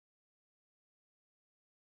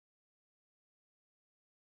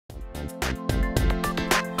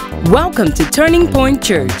Welcome to Turning Point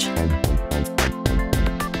Church.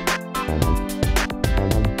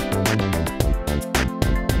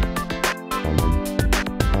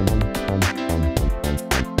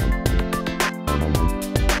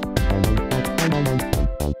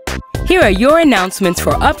 Here are your announcements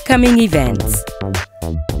for upcoming events.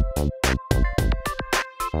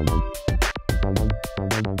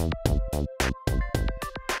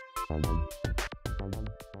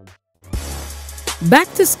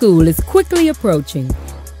 Back to school is quickly approaching.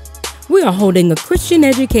 We are holding a Christian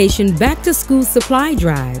Education Back to School Supply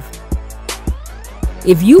Drive.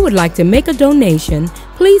 If you would like to make a donation,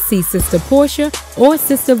 please see Sister Portia or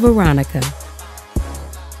Sister Veronica.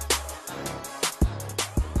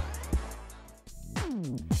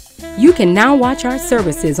 You can now watch our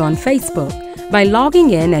services on Facebook by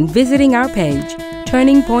logging in and visiting our page,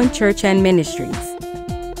 Turning Point Church and Ministries.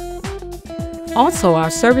 Also, our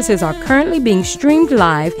services are currently being streamed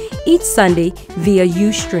live each Sunday via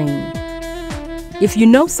Ustream. If you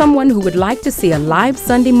know someone who would like to see a live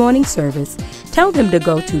Sunday morning service, tell them to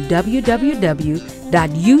go to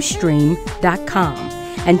www.ustream.com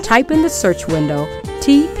and type in the search window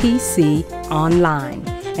TPC Online,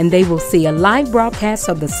 and they will see a live broadcast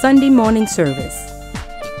of the Sunday morning service.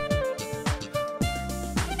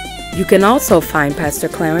 You can also find Pastor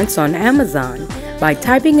Clarence on Amazon by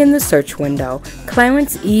typing in the search window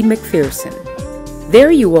Clarence E. McPherson.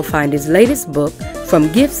 There you will find his latest book, From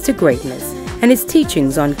Gifts to Greatness, and his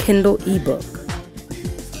teachings on Kindle ebook.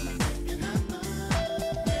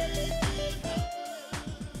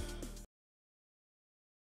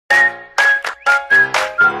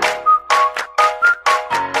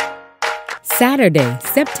 Saturday,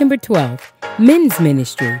 September 12th, Men's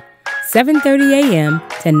Ministry, 7:30 a.m.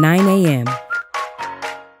 to 9 a.m.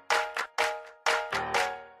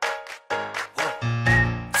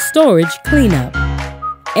 Storage Cleanup,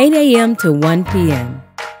 8 a.m. to 1 p.m.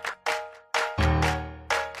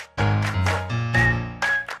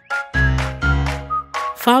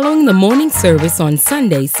 Following the morning service on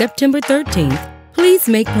Sunday, September 13th, please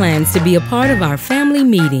make plans to be a part of our family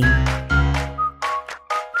meeting.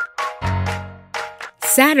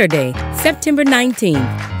 Saturday, September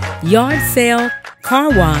 19th, Yard Sale, Car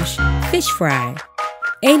Wash, Fish Fry,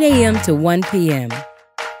 8 a.m. to 1 p.m.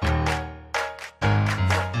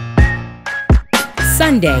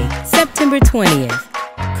 Sunday, September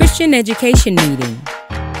 20th, Christian Education Meeting.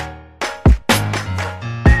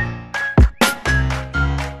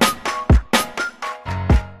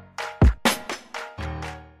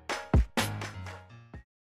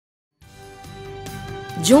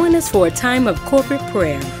 Join us for a time of corporate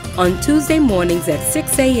prayer on Tuesday mornings at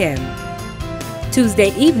 6 a.m., Tuesday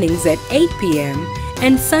evenings at 8 p.m.,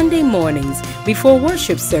 and Sunday mornings before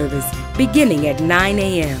worship service beginning at 9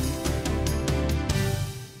 a.m.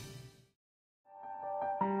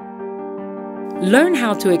 Learn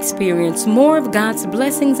how to experience more of God's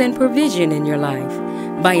blessings and provision in your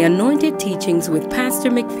life by Anointed Teachings with Pastor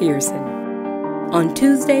McPherson on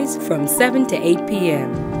Tuesdays from 7 to 8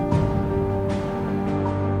 p.m.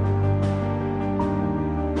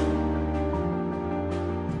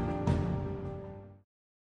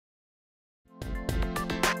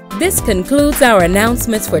 This concludes our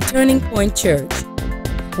announcements for Turning Point Church,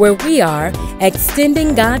 where we are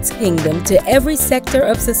extending God's kingdom to every sector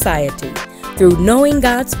of society through knowing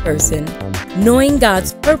God's person, knowing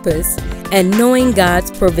God's purpose, and knowing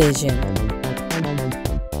God's provision.